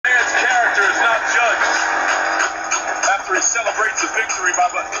he celebrates a victory by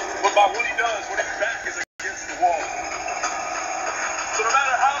what he does when his back is against the wall. So no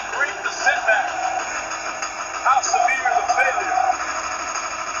matter how great the setback, how severe the failure,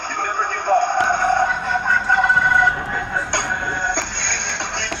 you never give up.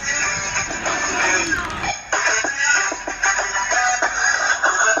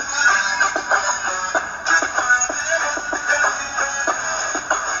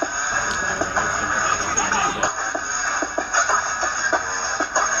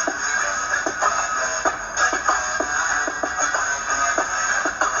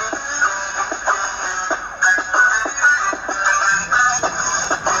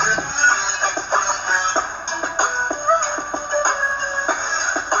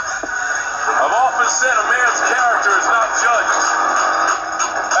 Said a man's character is not judged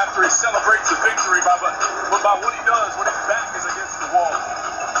after he celebrates a victory by what he does when his back is against the wall.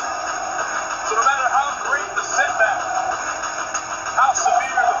 So no matter how great the setback, how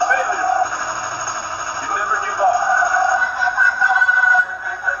severe the failure, you never give up.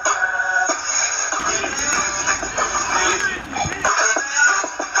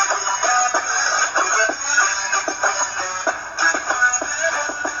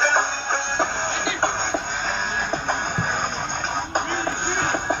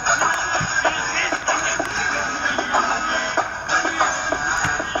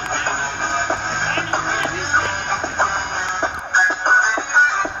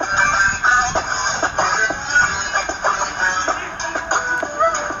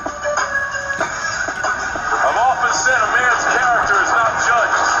 Said a man's character is not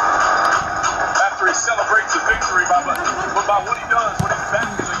judged after he celebrates a victory by what he does when his back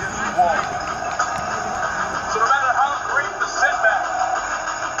is against the wall. So no matter how great the setback,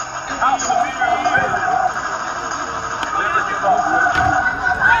 how severe the failure, you never give up.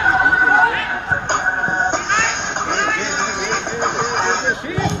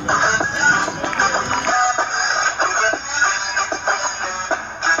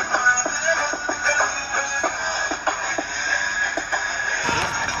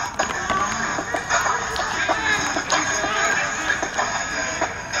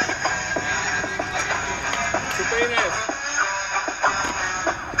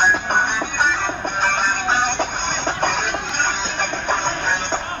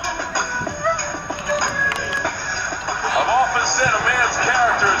 Said a man's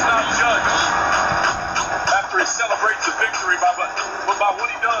character is not judged after he celebrates a victory by what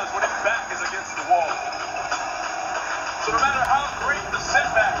he does when his back is against the wall. So no matter how great the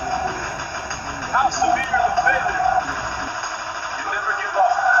setback, how severe the failure, you never give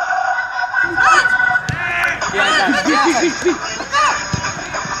up.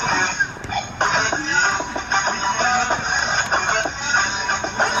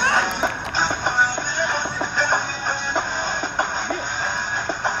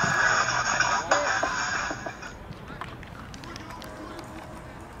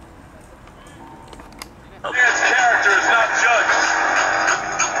 A man's character is not judged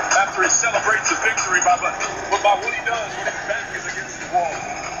after he celebrates a victory by what he does when his back is against the wall.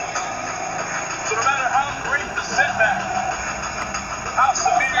 So no matter how great the setback, how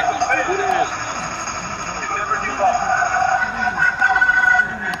severe the failure, you never give up.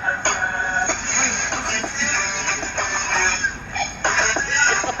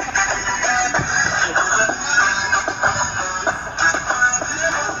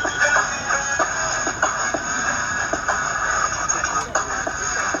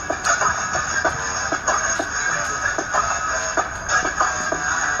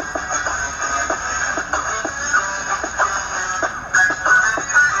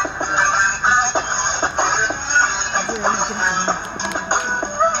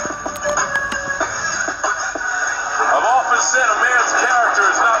 Said a man's character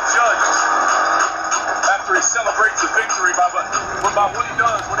is not judged after he celebrates a victory by what he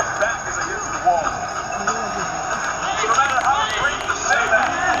does when his back is against the wall. So no matter how great the setback,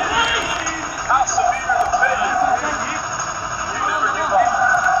 how severe the failure, you never give up.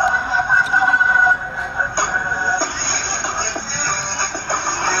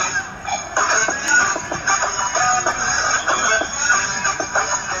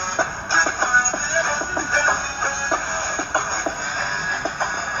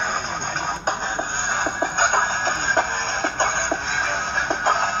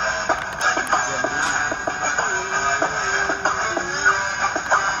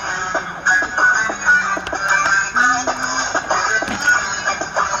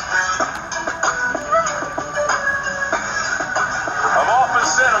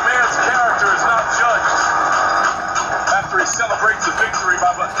 Said a man's character is not judged after he celebrates a victory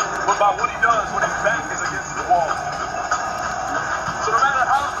by what he does when his back is against the wall.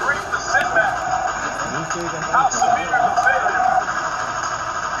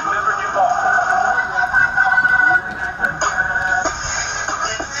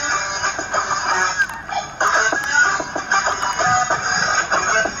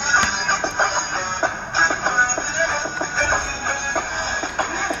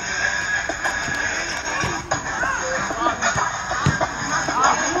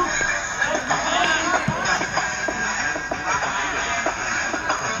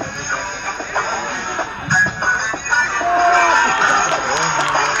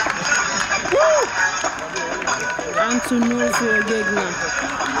 1:0 für Gegner.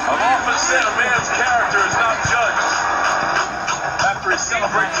 I've often said a man's character is not judged after he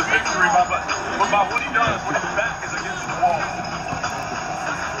celebrates a victory, but by what he does when his back is against the wall.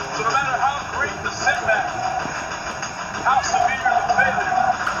 So no matter how great the setback, how severe the failure,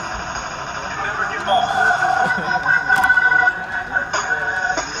 you never give up.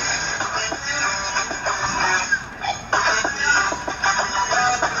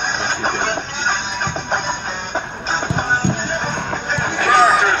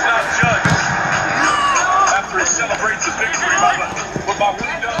 Celebrates a victory, but by what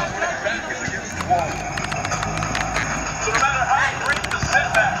he does when his back is against the wall. So no matter how great the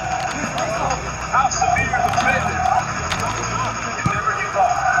setback, how severe the failure, you never give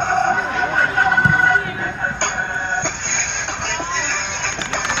up.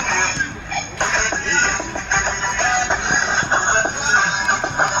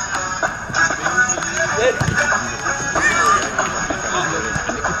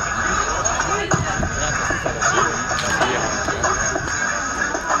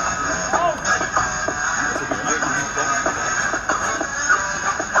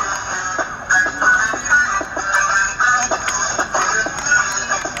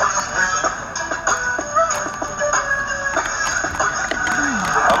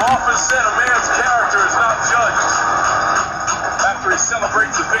 Said a man's character is not judged after he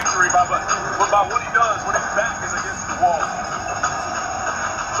celebrates a victory, but by what he does when his back is against the wall.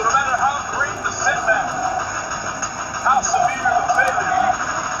 So no matter how great the setback, how severe the failure,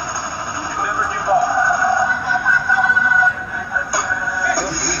 you never give up.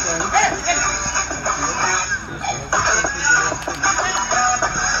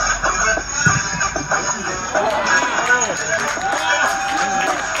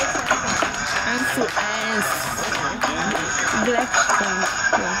 Endstand. Ja,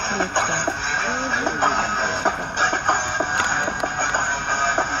 Endstand.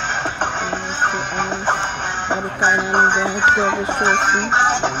 Aber keine Ahnung, wer hat Tor geschossen.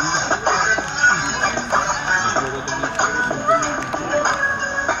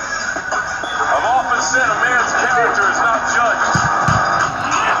 I've often said a man's character is not judged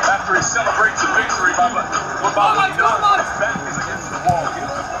after he celebrates a victory, but by what he does when his back is against the wall.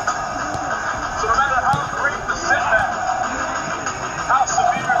 So no matter how great the setback, how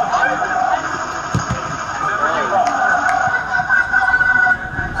severe the failure, you never give up.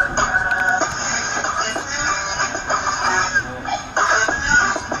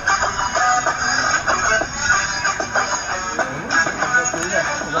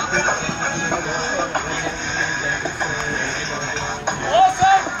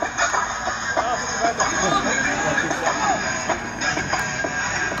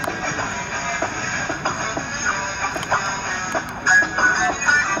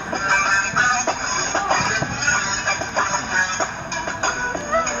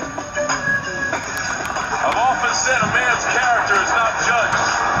 Said a man's character is not judged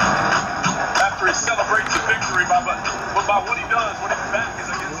after he celebrates a victory, but by what he does when his back is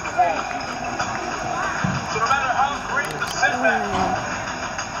against the wall. So no matter how great the setback,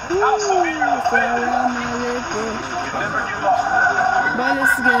 how severe the failure, you never give up.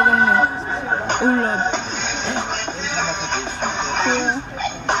 Böylesi gelemiyor. Urlap.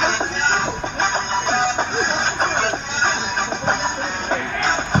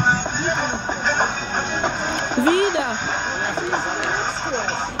 Wieder.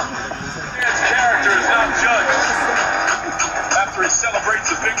 His character is not judged after he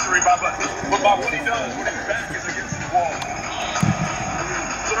celebrates a victory, but by what he does when his back is against the wall.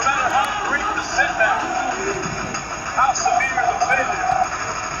 So no matter how great the setback, how severe the failure,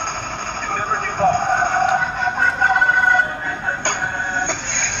 you never give up.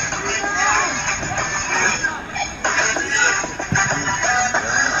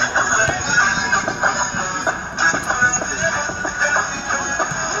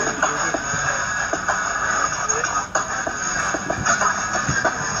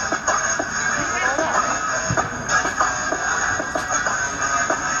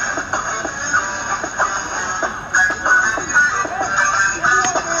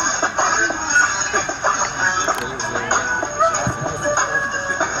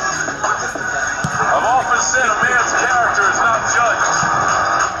 Said a man's character is not judged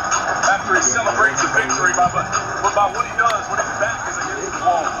after he celebrates a victory, but by what he does when his back is against the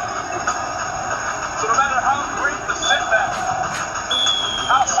wall. So no matter how great the setback,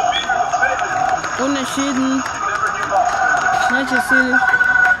 how severe the failure, Unentschieden. you never give up. Manche Ziele.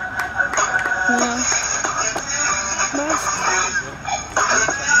 Ja. Was?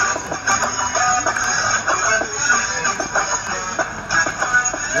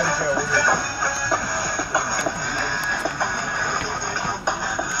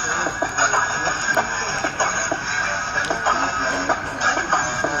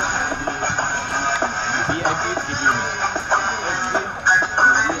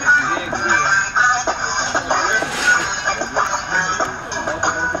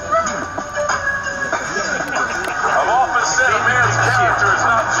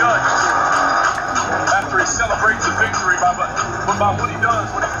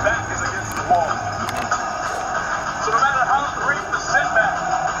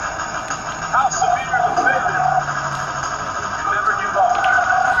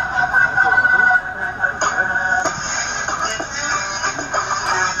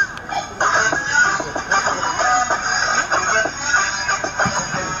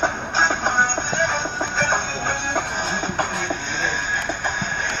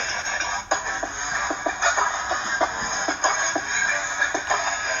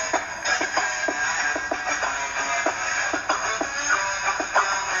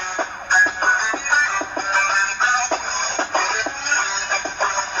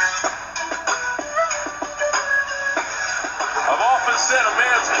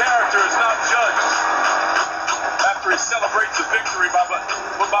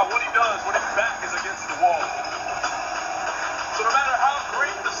 about what he does when his back is against the wall. So no matter how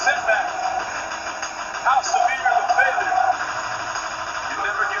great the setback, how